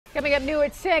Coming up new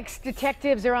at 6,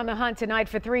 detectives are on the hunt tonight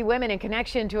for 3 women in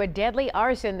connection to a deadly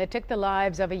arson that took the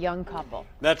lives of a young couple.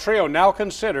 That trio now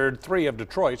considered 3 of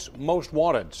Detroit's most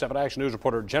wanted. 7 Action News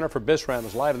reporter Jennifer Bisram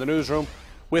is live in the newsroom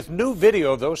with new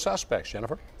video of those suspects.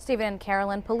 Jennifer? Stephen and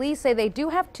Carolyn, police say they do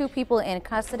have 2 people in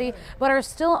custody, but are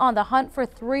still on the hunt for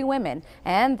 3 women,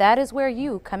 and that is where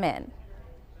you come in.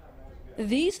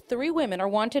 These 3 women are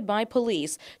wanted by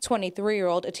police: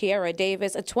 23-year-old Tiara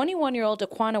Davis, a 21-year-old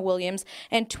Daquana Williams,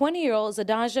 and 20-year-old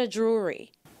Zadaja Drury.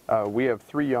 We have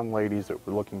 3 young ladies that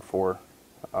we're looking for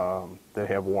that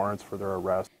have warrants for their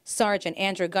arrest. Sergeant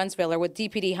Andrew Gunsviller with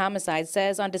DPD Homicide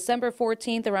says on December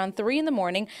 14th around 3 in the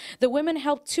morning, the women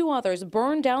helped 2 others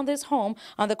burn down this home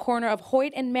on the corner of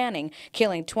Hoyt and Manning,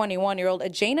 killing 21-year-old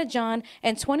Jana John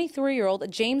and 23-year-old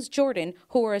James Jordan,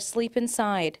 who were asleep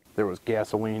inside. There was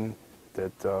gasoline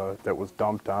that was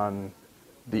dumped on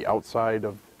the outside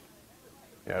of,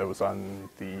 it was on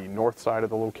the north side of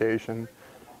the location,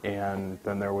 and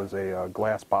then there was a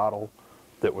glass bottle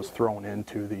that was thrown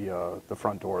into the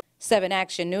front door. 7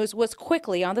 Action News was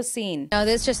quickly on the scene. Now,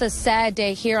 this is just a sad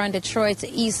day here on Detroit's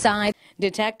east side.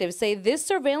 Detectives say this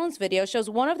surveillance video shows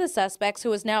one of the suspects,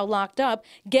 who is now locked up,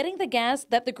 getting the gas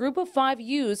that the group of 5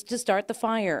 used to start the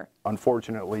fire.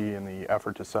 Unfortunately, in the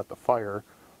effort to set the fire,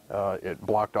 it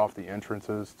blocked off the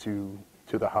entrances to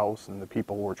the house, and the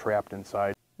people were trapped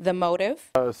inside. The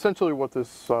motive? Essentially what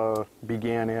this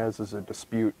began as is a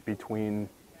dispute between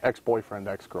ex-boyfriend,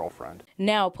 ex-girlfriend.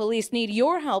 Now police need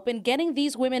your help in getting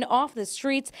these women off the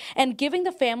streets and giving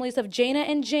the families of Jana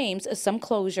and James some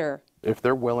closure. If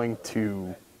they're willing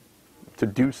to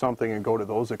do something and go to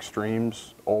those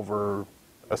extremes over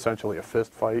essentially a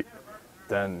fist fight,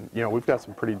 then, you know, we've got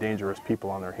some pretty dangerous people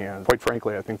on their hands. Quite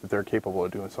frankly, I think that they're capable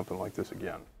of doing something like this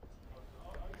again.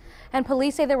 And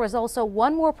police say there was also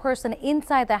one more person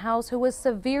inside the house who was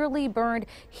severely burned.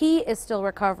 He is still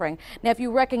recovering. Now, if you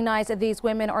recognize that these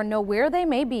women or know where they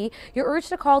may be, you're urged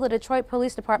to call the Detroit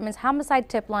Police Department's homicide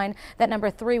tip line, that number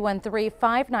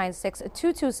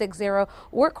 313-596-2260,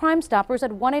 or Crime Stoppers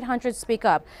at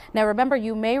 1-800-SPEAK-UP. Now, remember,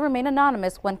 you may remain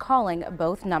anonymous when calling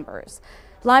both numbers.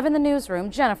 Live in the newsroom,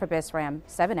 Jennifer Bisram,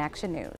 7 Action News.